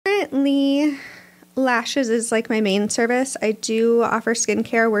Currently, lashes is like my main service. I do offer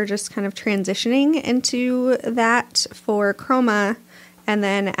skincare. We're just kind of transitioning into that for Chroma. And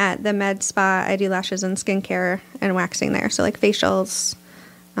then at the med spa, I do lashes and skincare and waxing there. So like facials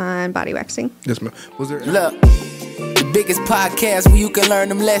and body waxing. Yes, ma'am. Was there... Look, the biggest podcast where you can learn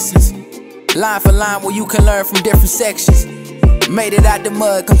them lessons. Line for line where you can learn from different sections. Made it out the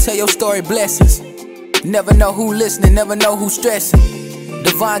mud, come tell your story, blessings. Never know who listening, never know who stressing.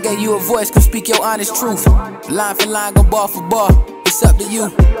 Divine gave you a voice, come speak your honest truth. Line for line, go bar for bar, it's up to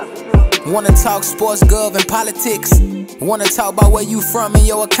you. Wanna talk sports, gov, and politics? Wanna talk about where you from and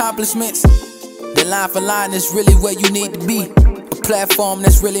your accomplishments? The Line for Line is really where you need to be. A platform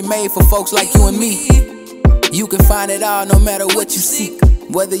that's really made for folks like you and me. You can find it all no matter what you seek.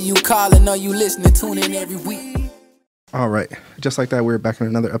 Whether you calling or you listening, tune in every week. All right. Just like that, we're back in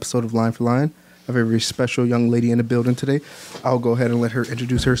another episode of Line for Line. A very special young lady in the building today. I'll go ahead and let her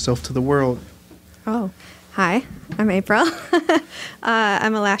introduce herself to the world. Oh, hi. I'm April.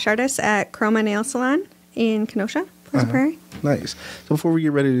 I'm a lash artist at Chroma Nail Salon in Kenosha, Pleasant Prairie. Nice. So before we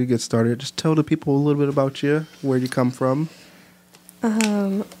get ready to get started, just tell the people a little bit about you, where you come from.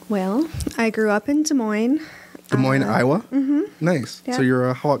 Well, I grew up in Des Moines. Des Moines, Iowa? Mm-hmm. Nice. Yeah. So you're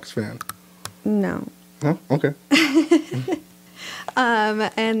a Hawks fan? No. Oh, okay.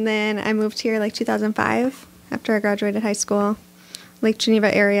 And then I moved here like 2005 after I graduated high school. Lake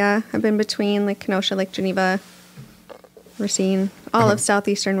Geneva area. I've been between like Kenosha, Lake Geneva, Racine, all of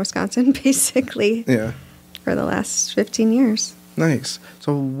southeastern Wisconsin, basically. Yeah. For the last 15 years. Nice.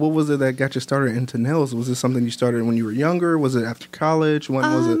 So what was it that got you started into nails? Was this something you started when you were younger? Was it after college? When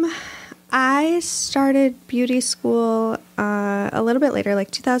was it? I started beauty school a little bit later,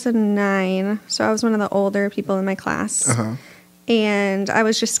 like 2009. So I was one of the older people in my class. Uh-huh. And I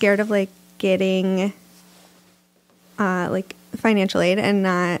was just scared of like getting like financial aid and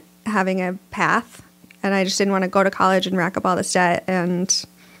not having a path. And I just didn't want to go to college and rack up all this debt and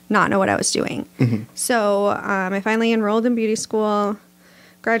not know what I was doing. Mm-hmm. So I finally enrolled in beauty school,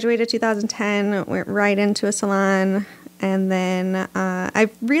 graduated 2010, went right into a salon. And then I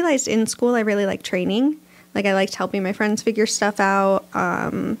realized in school I really liked training. Like I liked helping my friends figure stuff out.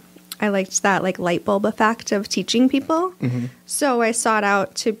 I liked that like light bulb effect of teaching people. Mm-hmm. So I sought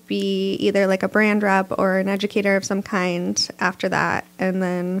out to be either like a brand rep or an educator of some kind after that. And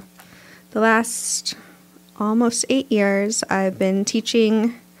then the last almost 8 years I've been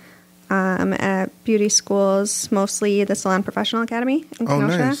teaching at beauty schools, mostly the Salon Professional Academy in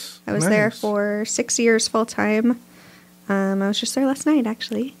Kenosha. Nice. I was there for 6 years full time. I was just there last night,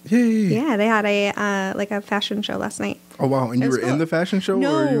 actually. Yay. Yeah, they had a fashion show last night. Oh, wow. And you were cool. in the fashion show?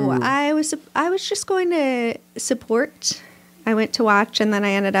 No, I was just going to support. I went to watch, and then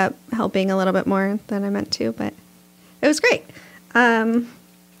I ended up helping a little bit more than I meant to, but it was great.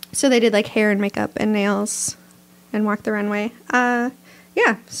 So they did like hair and makeup and nails and walk the runway.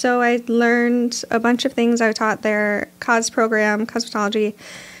 Yeah, so I learned a bunch of things. I taught their cos program, cosmetology,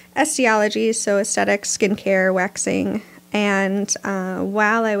 esteology, so aesthetics, skincare, waxing. And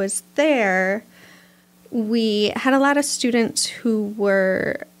while I was there, we had a lot of students who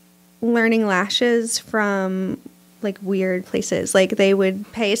were learning lashes from like weird places. Like they would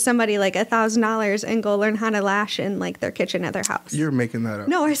pay somebody like $1,000 and go learn how to lash in like their kitchen at their house. You're making that up.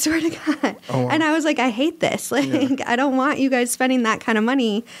 No, I swear to God. Oh, wow. And I was like, I hate this. Like, yeah. I don't want you guys spending that kind of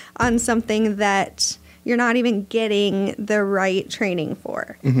money on something that you're not even getting the right training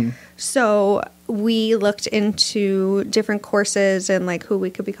for. Mm-hmm. So we looked into different courses and like who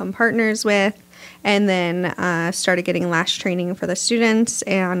we could become partners with, and then started getting lash training for the students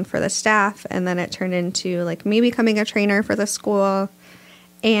and for the staff. And then it turned into like me becoming a trainer for the school.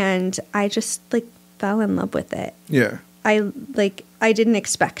 And I just like fell in love with it. Yeah. I didn't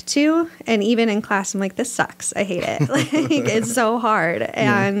expect to. And even in class, I'm like, this sucks. I hate it. Like, it's so hard.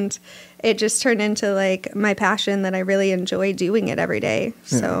 And it just turned into like my passion that I really enjoy doing it every day.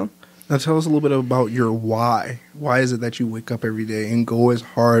 Yeah. So now tell us a little bit about your why. Why is it that you wake up every day and go as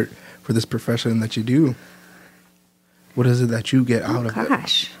hard for this profession that you do? What is it that you get out of it?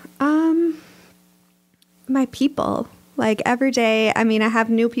 Gosh. My people. Like every day, I mean, I have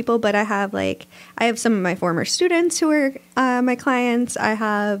new people, but I have some of my former students who are my clients. I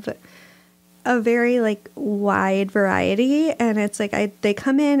have a very like wide variety, and it's like they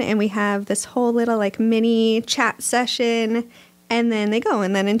come in and we have this whole little like mini chat session, and then they go,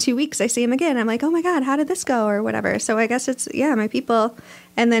 and then in 2 weeks I see them again. I'm like, oh my God, how did this go or whatever. So I guess it's my people.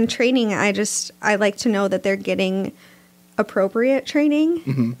 And then training, I like to know that they're getting appropriate training.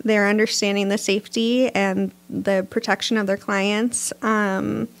 Mm-hmm. They're understanding the safety and the protection of their clients,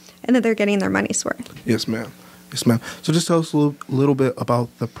 and that they're getting their money's worth. Yes, ma'am. Yes, ma'am. So just tell us a little bit about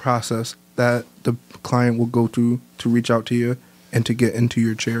the process that the client will go through to reach out to you and to get into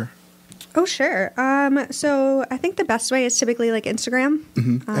your chair. Oh, sure. So I think the best way is typically like Instagram.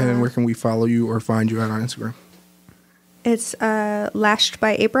 And where can we follow you or find you at on Instagram? It's Lashed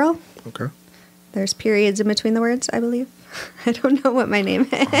by April. Okay. There's periods in between the words, I believe. I don't know what my name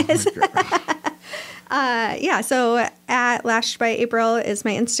is. Yeah, so at Lashed by April is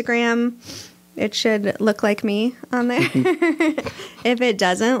my Instagram. It should look like me on there. If it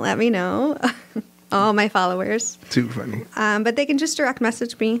doesn't, let me know. All my followers. Too funny. But they can just direct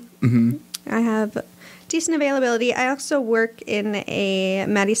message me. I have decent availability. I also work in a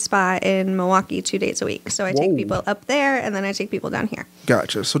Medi Spa in Milwaukee 2 days a week. So I take people up there, and then I take people down here.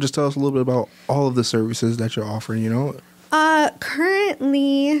 Gotcha. So just tell us a little bit about all of the services that you're offering,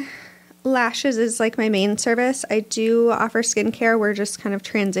 Currently, lashes is like my main service. I do offer skincare. We're just kind of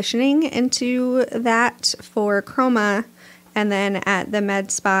transitioning into that for Chroma. And then at the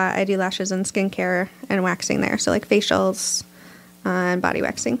Med Spa, I do lashes and skincare and waxing there. So like facials and body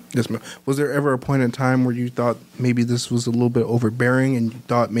waxing. Yes, ma'am. Was there ever a point in time where you thought maybe this was a little bit overbearing and you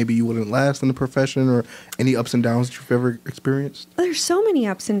thought maybe you wouldn't last in the profession, or any ups and downs that you've ever experienced? There's so many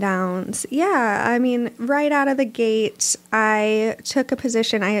ups and downs. Yeah. I mean, right out of the gate, I took a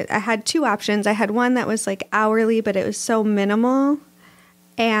position. I had two options. I had one that was like hourly, but it was so minimal.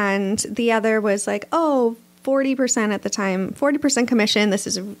 And the other was like, 40% at the time, 40% commission. This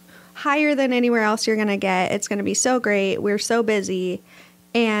is higher than anywhere else you're going to get. It's going to be so great. We're so busy.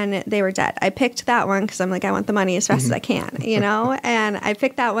 And they were dead. I picked that one because I'm like, I want the money as fast as I can, and I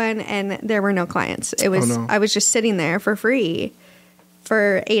picked that one, and there were no clients. It was, I was just sitting there for free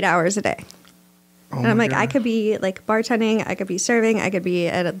for 8 hours a day. And I'm like, God. I could be like bartending. I could be serving. I could be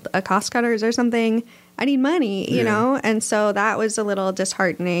at a cost cutters or something. I need money, you know? And so that was a little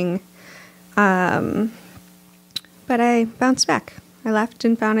disheartening. But I bounced back. I left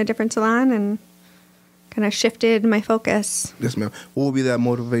and found a different salon and kind of shifted my focus. Yes, ma'am. What would be that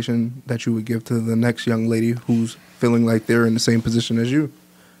motivation that you would give to the next young lady who's feeling like they're in the same position as you,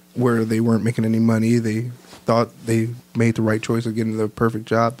 where they weren't making any money? They thought they made the right choice of getting the perfect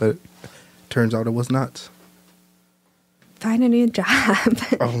job, but turns out it was not. Find a new job.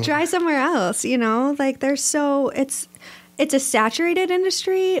 Try somewhere else, Like it's a saturated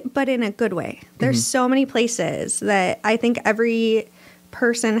industry, but in a good way. There's so many places that I think every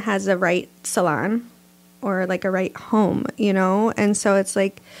person has a right salon or like a right home, And so it's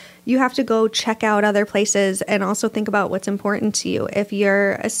like you have to go check out other places and also think about what's important to you. If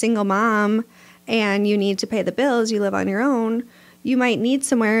you're a single mom and you need to pay the bills, you live on your own, you might need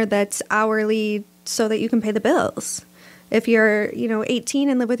somewhere that's hourly so that you can pay the bills. If you're, 18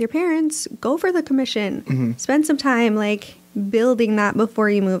 and live with your parents, go for the commission. Spend some time building that before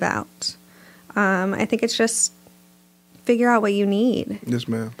you move out. I think it's just figure out what you need. Yes,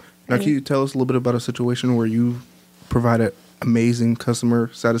 ma'am. Now, can you tell us a little bit about a situation where you provided amazing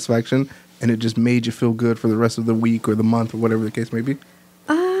customer satisfaction and it just made you feel good for the rest of the week or the month or whatever the case may be?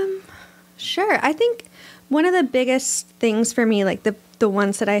 Sure. I think one of the biggest things for me, the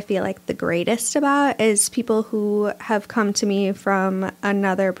ones that I feel like the greatest about, is people who have come to me from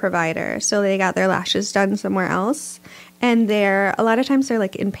another provider. So they got their lashes done somewhere else, and a lot of times they're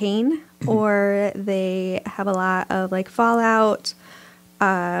in pain, or they have a lot of fallout,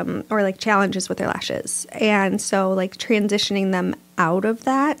 or challenges with their lashes. And so transitioning them out of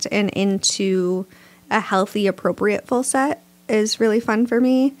that and into a healthy, appropriate full set is really fun for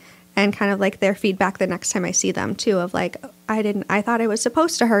me. And kind of their feedback the next time I see them too, of I thought it was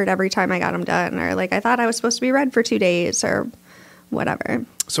supposed to hurt every time I got them done, or I thought I was supposed to be red for 2 days or whatever.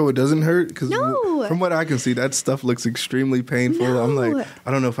 So it doesn't hurt? Because no. From what I can see, that stuff looks extremely painful. No. I'm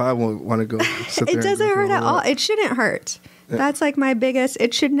I don't know if I want to go sit there. It doesn't hurt at all. It shouldn't hurt. Yeah. That's my biggest,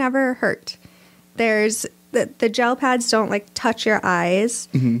 it should never hurt. There's the gel pads don't touch your eyes.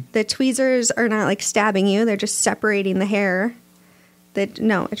 The tweezers are not stabbing you. They're just separating the hair.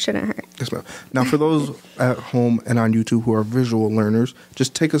 No, it shouldn't hurt. Yes, ma'am. Now, for those at home and on YouTube who are visual learners,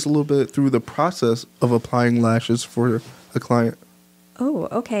 just take us a little bit through the process of applying lashes for a client. Oh,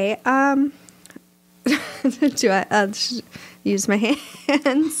 okay. Do I use my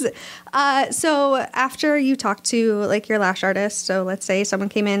hands? So after you talk to your lash artist, so let's say someone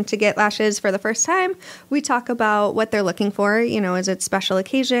came in to get lashes for the first time, we talk about what they're looking for. Is it special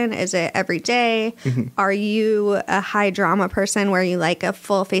occasion? Is it every day? Are you a high drama person where you like a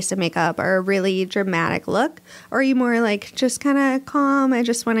full face of makeup or a really dramatic look? Or are you more just kind of calm? I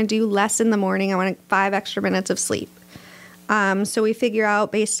just want to do less in the morning. I want 5 extra minutes of sleep. So we figure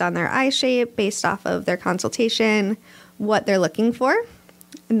out based on their eye shape, based off of their consultation, what they're looking for.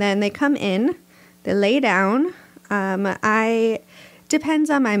 And then they come in, they lay down, I depends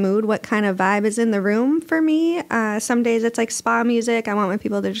on my mood, what kind of vibe is in the room for me. Some days it's like spa music. I want my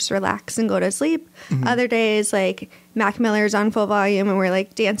people to just relax and go to sleep. Other days, like Mac Miller's on full volume and we're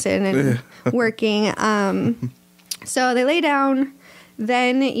like dancing and working. So they lay down.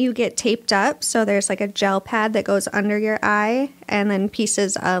 Then you get taped up. So there's like a gel pad that goes under your eye and then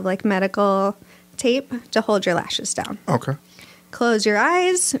pieces of like medical tape to hold your lashes down. Okay. Close your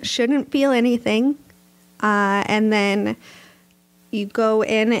eyes. Shouldn't feel anything. And then you go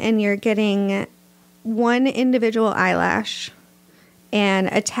in and you're getting one individual eyelash and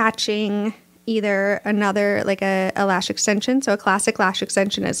attaching either another, like a lash extension. So a classic lash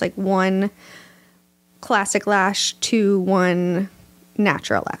extension is like one classic lash to one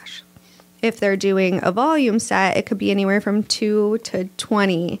natural lash. If they're doing a volume set, it could be anywhere from 2 to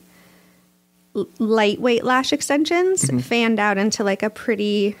 20 lightweight lash extensions fanned out into like a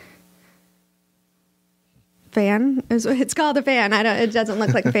pretty fan. It's called a fan. It doesn't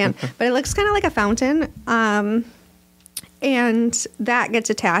look like a fan, but it looks kind of like a fountain. And that gets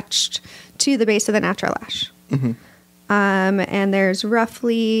attached to the base of the natural lash. And there's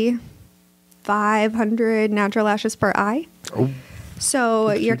roughly 500 natural lashes per eye. Oh.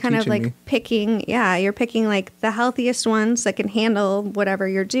 So you're kind of like me. you're picking like the healthiest ones that can handle whatever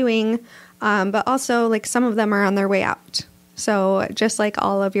you're doing. But also like some of them are on their way out. So just like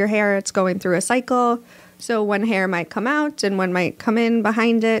all of your hair, it's going through a cycle. So one hair might come out and one might come in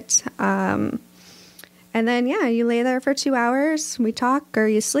behind it. And then, you lay there for 2 hours. We talk or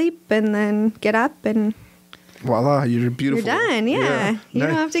you sleep and then get up and Voila, you're beautiful. you're done. Yeah. You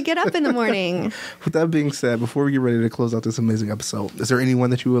don't have to get up in the morning. With that being said, before we get ready to close out this amazing episode, is there anyone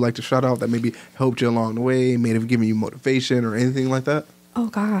that you would like to shout out that maybe helped you along the way, may have given you motivation or anything like that? Oh,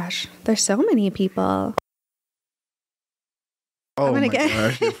 gosh. There's so many people. Oh, I'm my gonna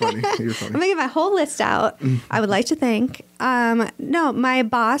gosh. You're funny. You're funny. I'm going to get my whole list out. I would like to thank, my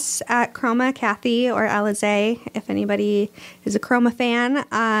boss at Chroma, Kathy or Alizé, if anybody is a Chroma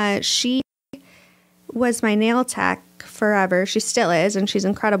fan, she was my nail tech forever. She still is, and she's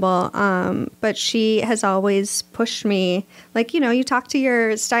incredible. But she has always pushed me. Like, you talk to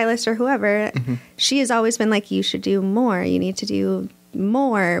your stylist or whoever. She has always been like, you should do more. You need to do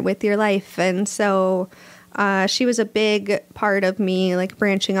more with your life. And so she was a big part of me, like,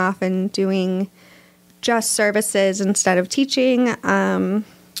 branching off and doing just services instead of teaching.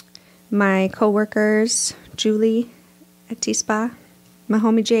 My coworkers, Julie at T-Spa, my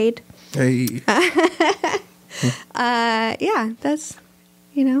homie Jade. Hey. That's,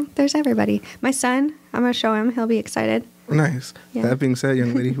 there's everybody. My son, I'm going to show him. He'll be excited. Nice. Yeah. That being said,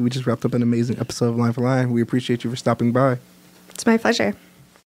 young lady, we just wrapped up an amazing episode of Line for Line. We appreciate you for stopping by. It's my pleasure.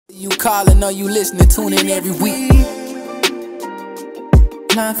 You calling or you listening, tune in every week.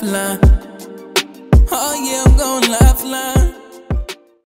 Line for line. Oh yeah, I'm going line for line.